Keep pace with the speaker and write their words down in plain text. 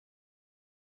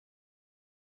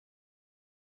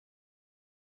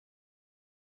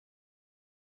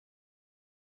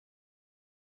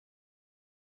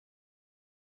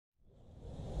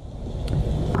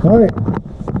Alright,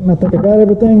 I think I got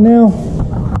everything now.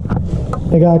 I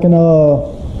think I can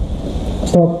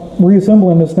start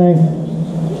reassembling this thing.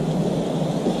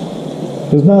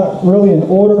 There's not really an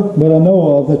order that I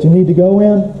know of that you need to go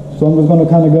in, so I'm just going to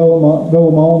kind of go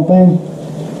with my own thing.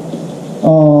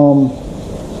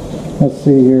 Let's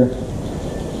see here.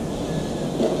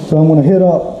 So I'm going to hit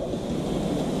up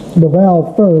the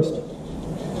valve first.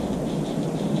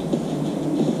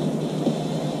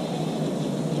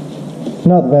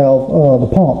 Not the valve, the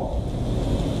pump.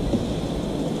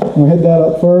 I'm going to hit that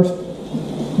up first.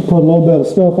 Put a little bit of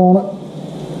stuff on it.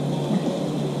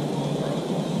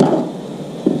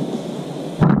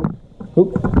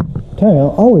 Oop. Tell you,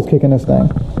 I'm always kicking this thing.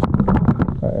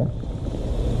 Right here.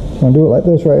 I'm going to do it like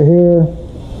this right here.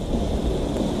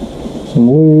 Some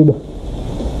lube.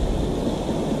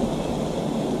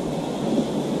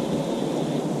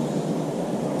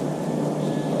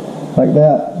 Like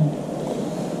that.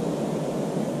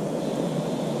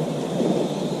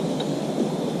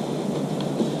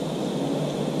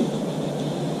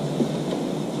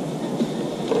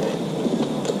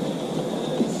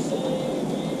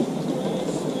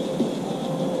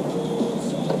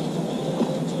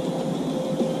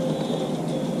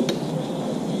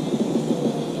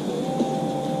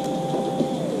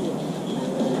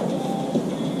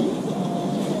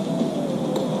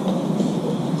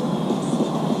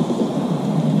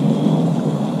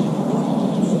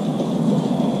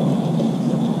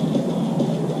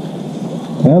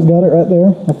 I've got it right there.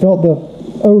 I felt the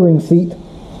O-ring seat.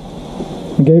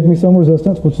 It gave me some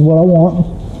resistance, which is what I want.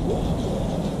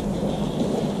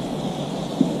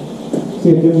 See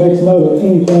if it makes note of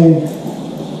anything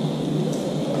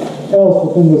else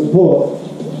within this book.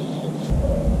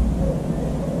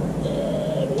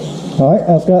 Alright,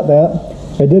 I've got that.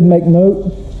 I did make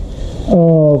note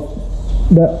of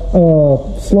that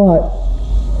slot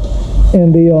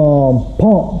in the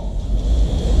pump.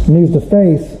 It needs to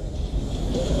face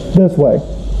this way.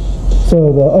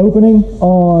 So the opening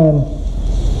on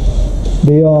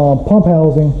the pump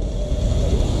housing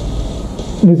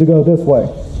needs to go this way,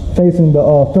 facing the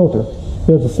filter.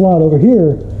 There's a slot over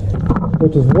here,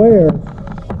 which is where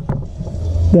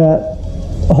that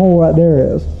hole right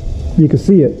there is. You can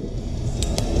see it.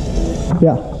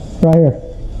 Yeah, right here,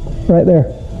 right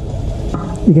there.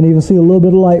 You can even see a little bit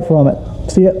of light from it.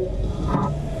 See it?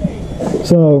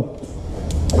 So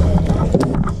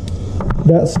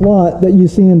that slot that you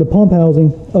see in the pump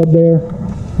housing up there,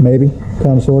 maybe,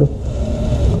 kind of, sort of.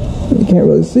 You can't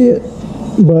really see it,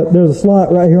 but there's a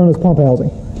slot right here on this pump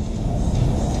housing.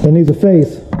 It needs to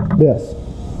face this.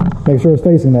 Make sure it's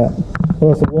facing that, or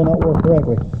else it will not work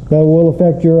correctly. That will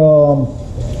affect your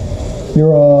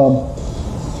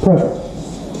pressure.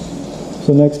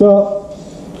 So next up,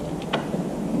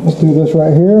 let's do this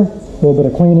right here. A little bit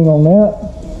of cleaning on that,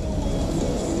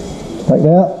 like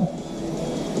that.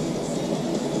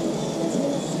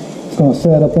 Going to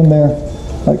set up in there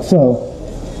like so.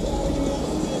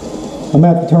 I'm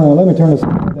going to have to turn it. Let me turn this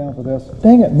down for this.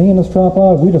 Dang it, me and this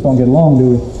tripod, we just don't get along,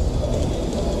 do we?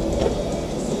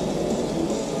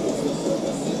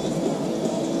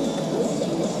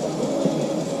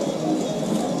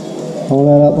 Pull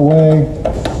that out the way.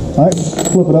 Alright,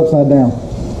 flip it upside down.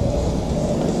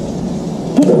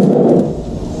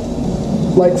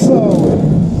 Like so.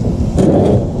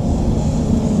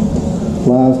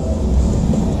 Flies.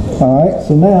 Alright,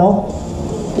 so now,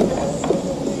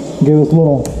 give this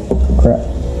little, crap,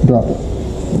 drop it.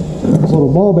 This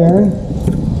little ball bearing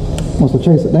wants to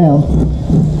chase it down.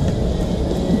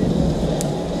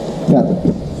 Got it.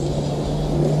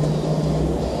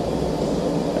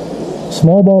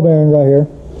 Small ball bearing right here.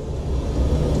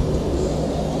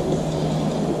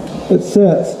 It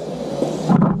sets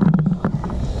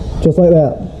just like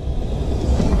that.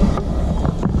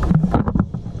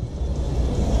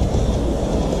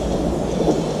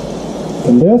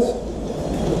 And this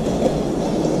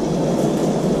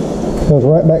goes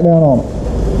right back down on it.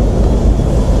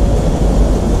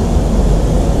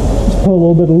 Just put a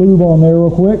little bit of lube on there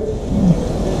real quick.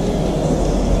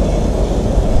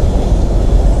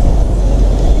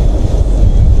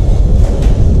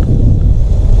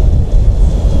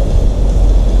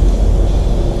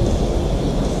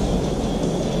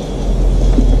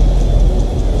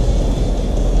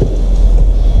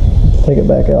 Take it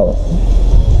back out.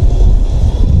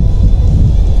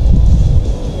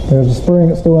 There's a spring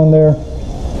that's still in there,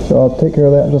 so I'll take care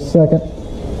of that in just a second.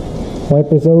 Wipe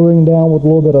this O-ring down with a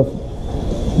little bit of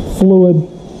fluid.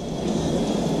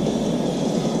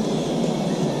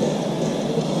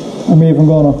 I'm even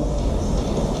going to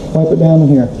wipe it down in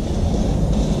here.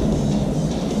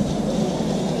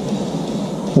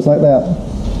 Just like that.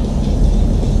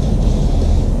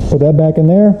 Put that back in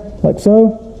there, like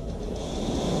so.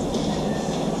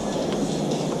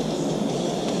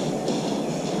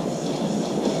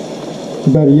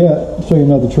 Better yet, I'll show you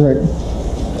another trick.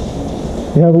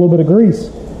 You have a little bit of grease,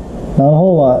 not a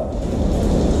whole lot.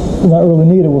 Not really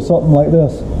needed with something like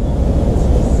this.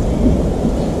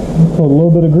 Put a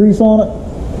little bit of grease on it.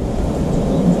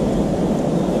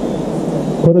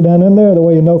 Put it down in there, the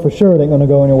way you know for sure it ain't gonna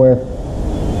go anywhere.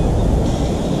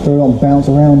 So it don't bounce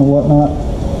around and whatnot.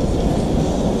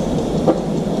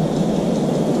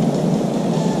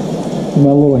 My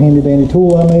little handy dandy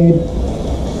tool I made.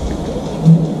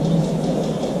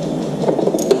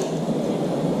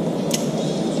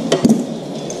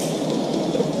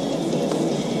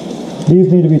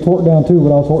 These need to be torqued down too,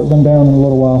 but I'll torque them down in a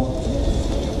little while.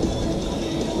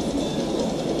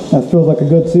 That feels like a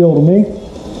good seal to me.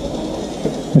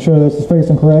 Make sure this is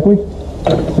facing correctly.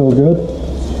 Feels good.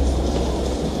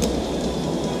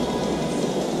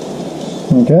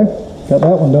 Okay, got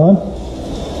that one done.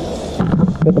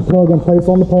 Get the plug in place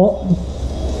on the pump.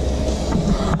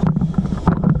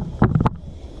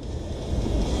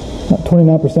 Got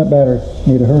 29% battery.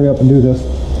 Need to hurry up and do this.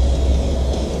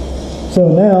 So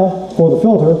now, for the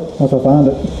filter, once I find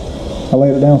it, I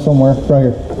laid it down somewhere, right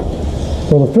here.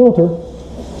 For the filter,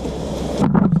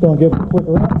 just going to give it a quick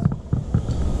rinse.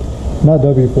 Not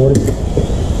W40.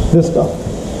 This stuff.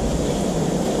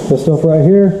 This stuff right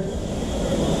here.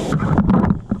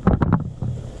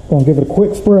 Going to give it a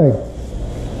quick spray.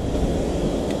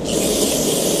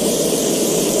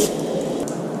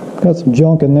 Got some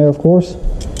junk in there, of course.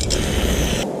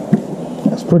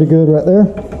 That's pretty good right there.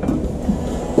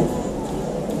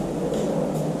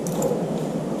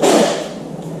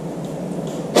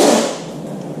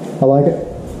 I like it.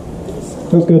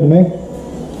 Looks good to me.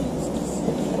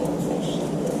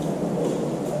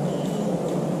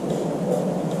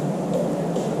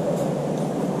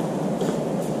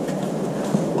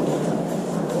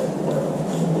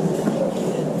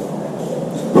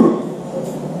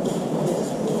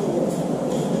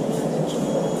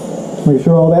 Make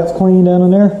sure all that's clean down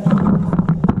in there.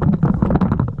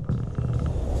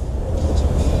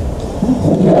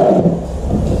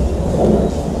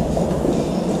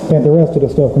 And the rest of the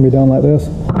stuff can be done like this.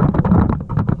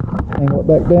 Angle it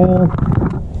back down.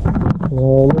 A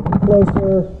little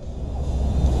closer.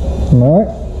 Alright.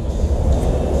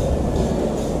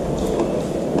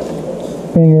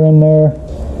 Finger in there.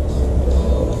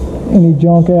 Any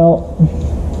junk out.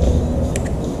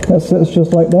 That sits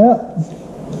just like that.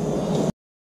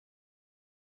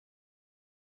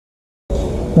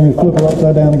 Let me flip it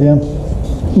upside down again.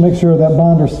 Make sure that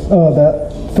binder,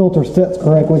 that filter sets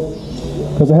correctly,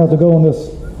 because it has to go in this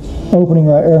opening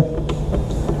right here.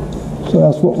 So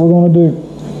that's what we're going to do.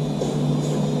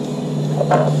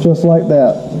 Just like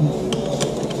that.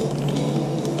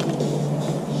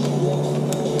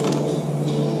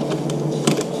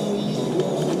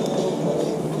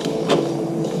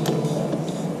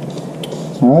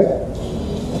 Alright.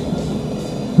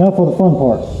 Now for the fun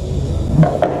part.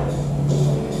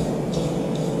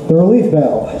 The relief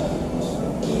valve.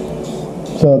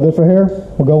 So this right here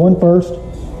will go in first.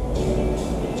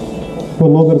 Put a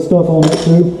little bit of stuff on it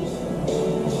too.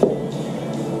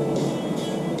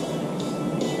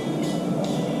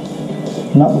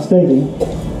 Not mistaken.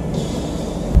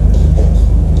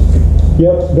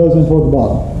 Yep, goes in toward the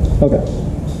bottom. Okay.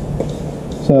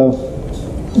 So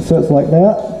it sits like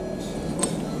that.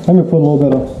 I'm going to put a little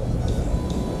bit of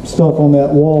stuff on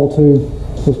that wall too,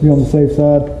 just to be on the safe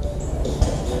side.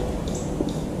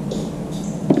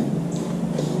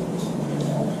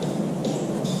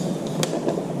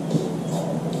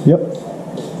 Yep,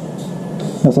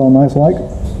 that's all nice like.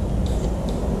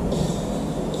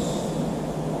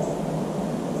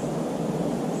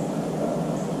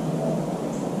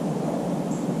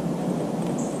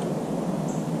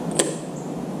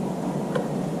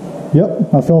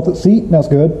 Yep, I felt it seat, that's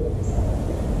good.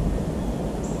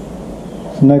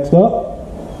 So next up,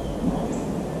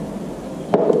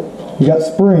 you got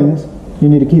springs you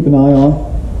need to keep an eye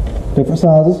on. Different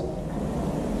sizes,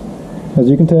 as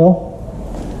you can tell.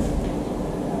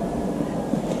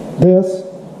 This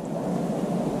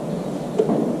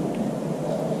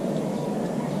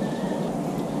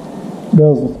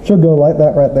should go like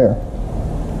that right there.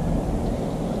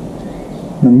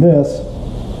 And this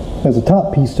has a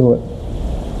top piece to it.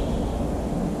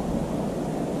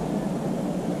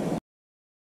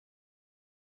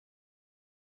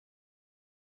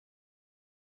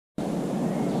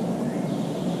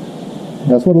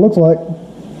 That's what it looks like.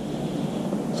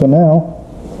 So now,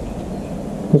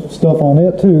 put some stuff on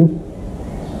it too.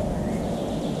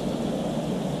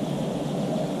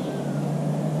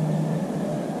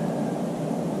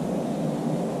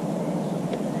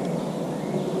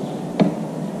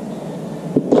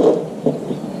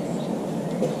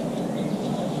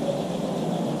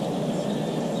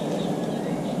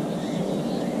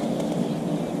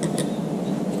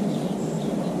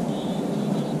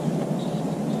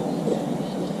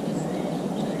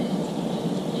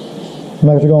 I'm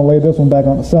actually going to lay this one back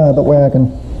on the side, that way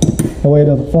it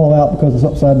doesn't fall out because it's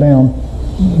upside down.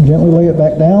 Gently lay it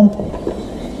back down.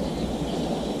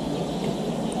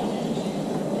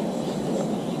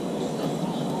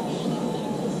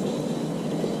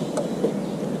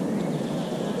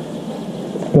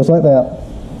 Just like that.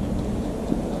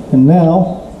 And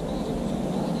now,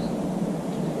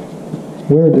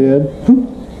 where did,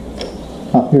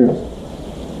 here it is.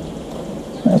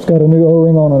 That's got a new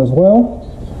O-ring on it as well,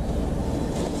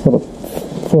 for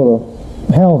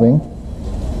the housing.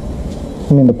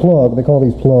 I mean the plug, they call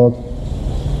these plugs.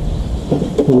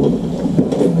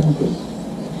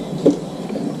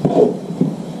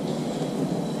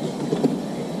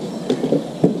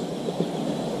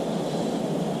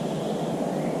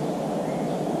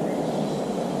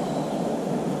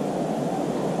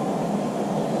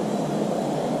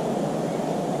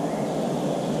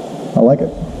 I like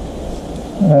it.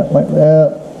 Like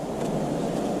that.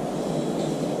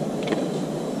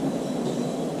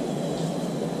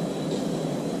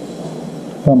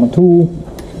 Got my tool.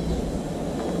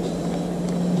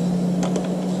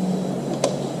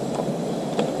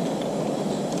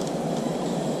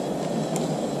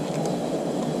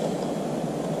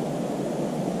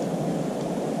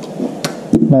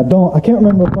 Now I can't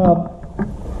remember if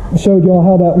I showed y'all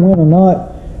how that went or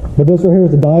not, but this right here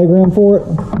is the diagram for it.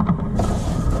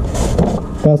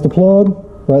 That's the plug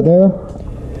right there.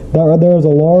 That right there is a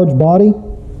large body.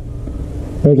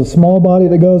 There's a small body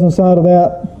that goes inside of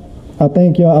that. I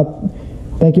think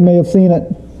you may have seen it.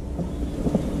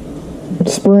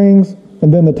 Springs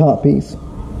and then the top piece.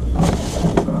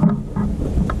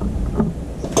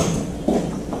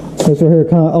 This right here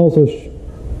kind of also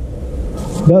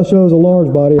that shows a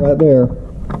large body right there.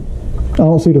 I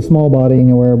don't see the small body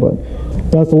anywhere, but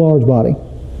that's the large body.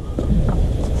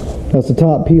 That's the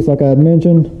top piece, like I had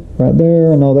mentioned, right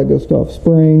there, and all that good stuff.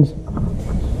 Springs.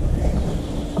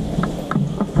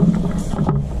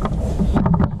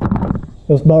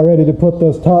 Just about ready to put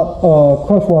those top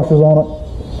crush washers on it.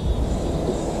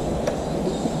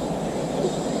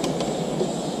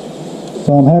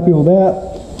 So I'm happy with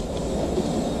that.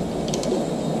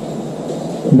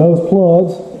 Those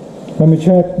plugs, let me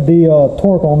check the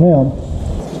torque on them.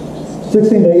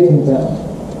 16 to 18 pounds.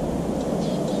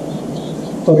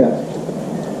 Okay.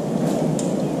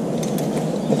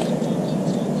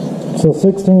 So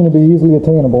 16 to be easily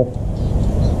attainable.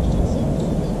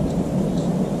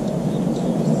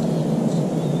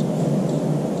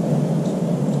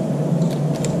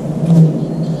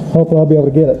 Hopefully I'll be able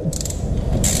to get it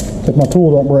if my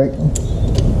tool don't break.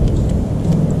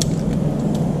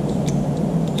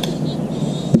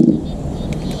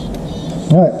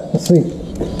 Alright, let's see.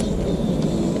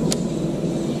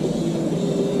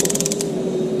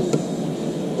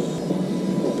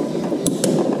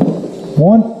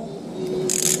 One.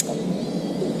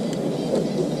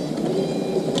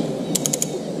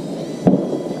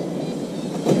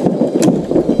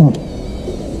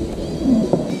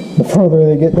 The further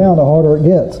they get down, the harder it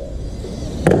gets.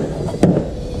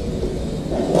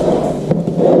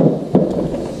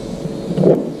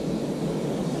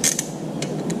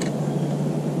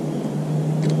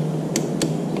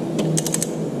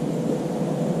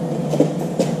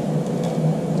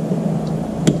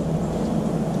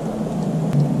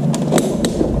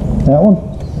 That one.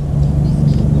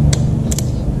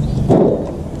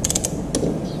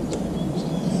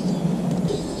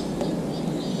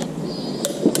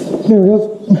 There it is.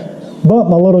 But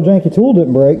my little janky tool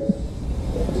didn't break.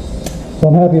 So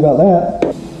I'm happy about that.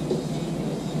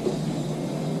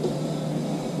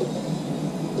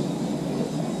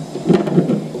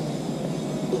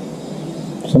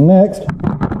 So next,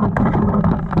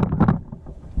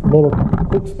 a little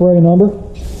quick spray number.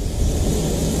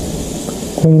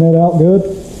 Clean that out good.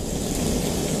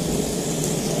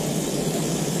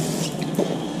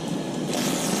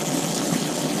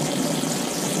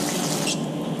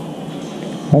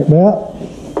 Like that.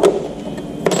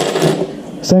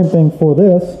 Same thing for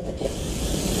this.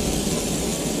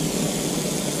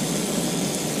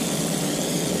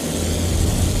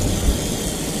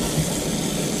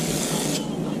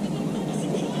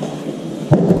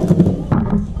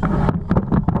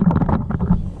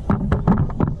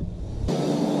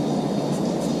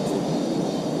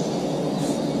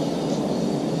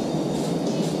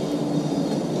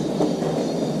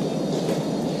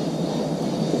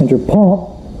 And your pump,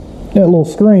 that little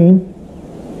screen,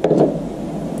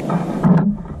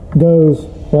 goes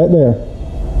right there.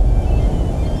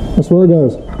 That's where it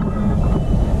goes.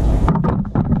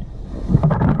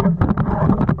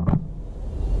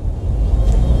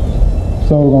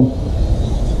 So we're going to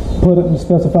put it in the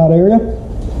specified area.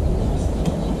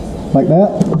 like that.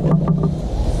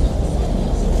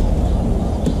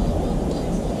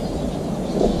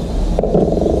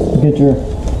 Get your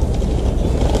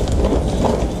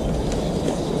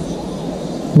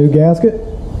new gasket,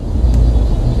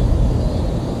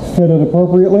 fit it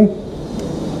appropriately.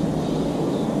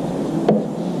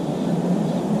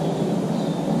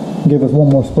 Give us one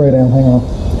more spray down, hang on.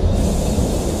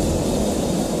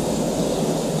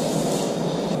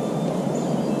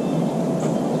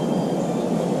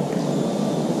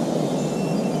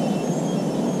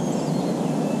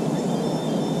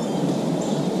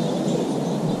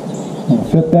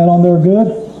 Fit that on there good.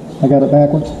 I got it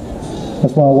backwards.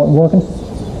 That's why it wasn't working.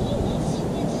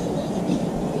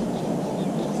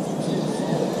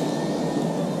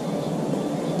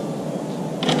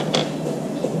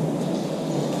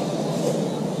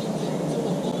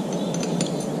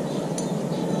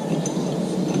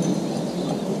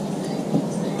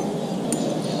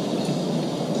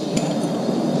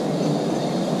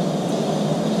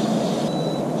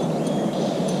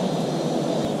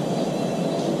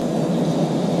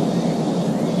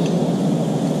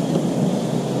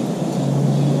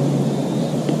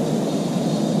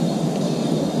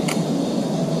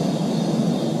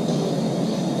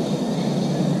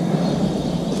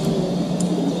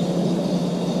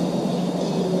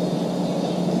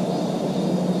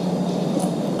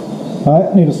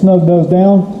 Alright, need to snug those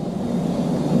down.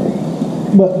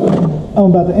 But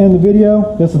I'm about to end the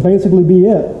video. This will basically be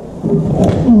it.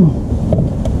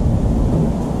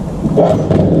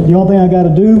 The only thing I got to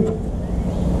do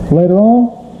later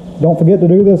on, don't forget to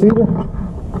do this either.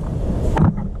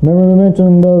 Remember I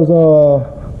mentioned those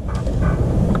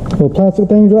little plastic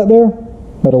things right there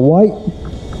that are white?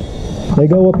 They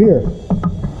go up here.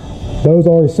 Those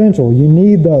are essential. You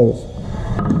need those.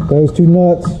 Those two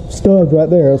nuts, studs right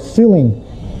there, sealing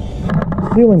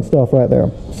stuff right there.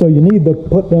 So you need to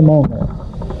put them on there.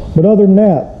 But other than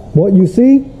that, what you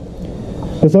see,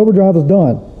 this overdrive is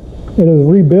done. It is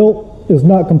rebuilt. It's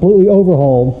not completely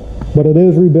overhauled, but it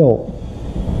is rebuilt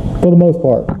for the most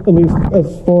part, at least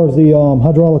as far as the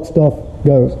hydraulic stuff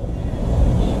goes.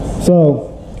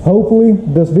 So hopefully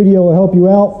this video will help you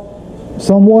out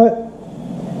somewhat.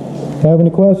 If you have any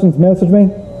questions, message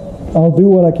me. I'll do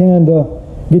what I can to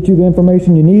get you the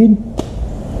information you need.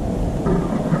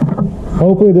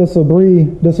 Hopefully this will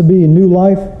be a new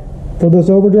life for this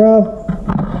overdrive.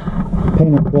 Pain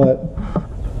in the butt.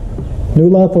 New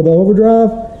life for the overdrive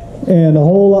and a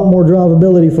whole lot more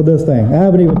drivability for this thing. I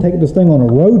haven't even taken this thing on a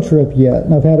road trip yet,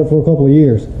 and I've had it for a couple of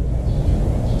years.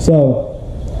 So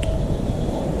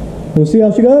we'll see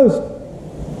how she goes.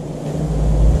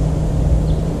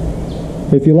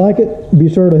 If you like it, be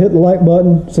sure to hit the like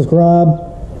button, subscribe.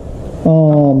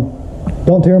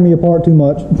 Don't tear me apart too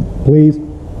much, please.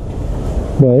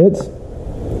 But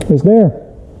it's there.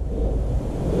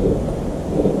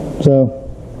 So,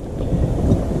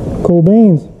 cool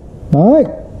beans. All right.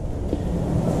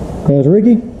 There's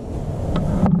Ricky.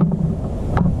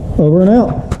 Over and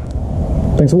out.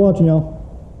 Thanks for watching, y'all.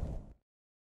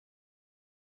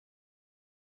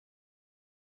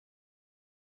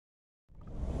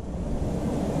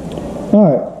 All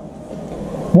right.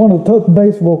 Wanted to touch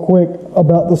base real quick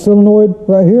about the solenoid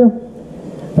right here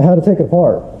and how to take it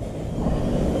apart.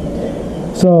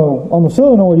 So on the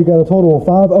solenoid, you got a total of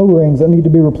 5 O-rings that need to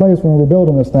be replaced when we're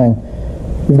building this thing.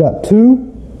 You've got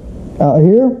 2 out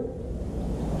here,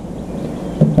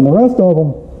 and the rest of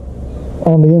them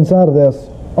on the inside of this,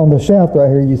 on the shaft right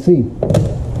here, you see.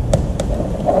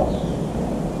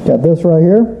 Got this right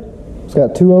here. It's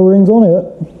got 2 O-rings on it.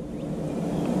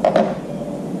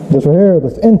 This right here,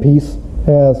 this end piece,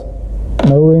 has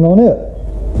an O-ring on it.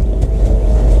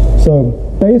 So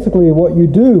basically what you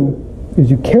do is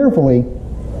you carefully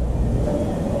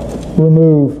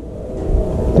remove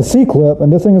the C-clip,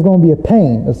 and this thing is going to be a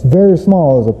pain. It's very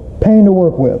small. It's a pain to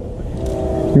work with.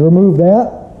 You remove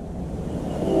that,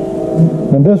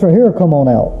 and this right here will come on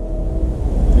out.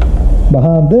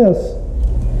 Behind this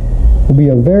will be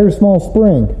a very small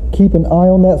spring. Keep an eye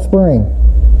on that spring.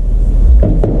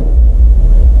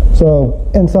 So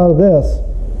inside of this,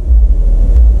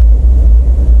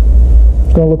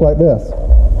 it's going to look like this.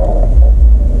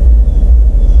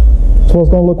 That's what it's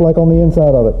going to look like on the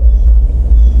inside of it.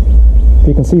 If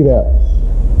you can see that.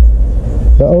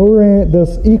 The O-ring,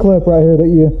 this E-clip right here that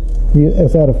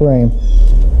it's out of frame,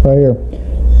 right here.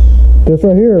 This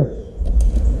right here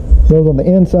goes on the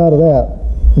inside of that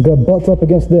and butts up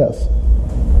against this.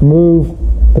 Remove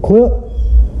the clip.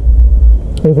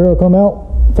 This here will come out,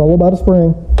 followed by the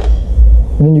spring,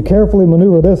 and then you carefully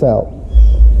maneuver this out.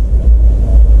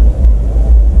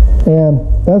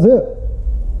 And that's it.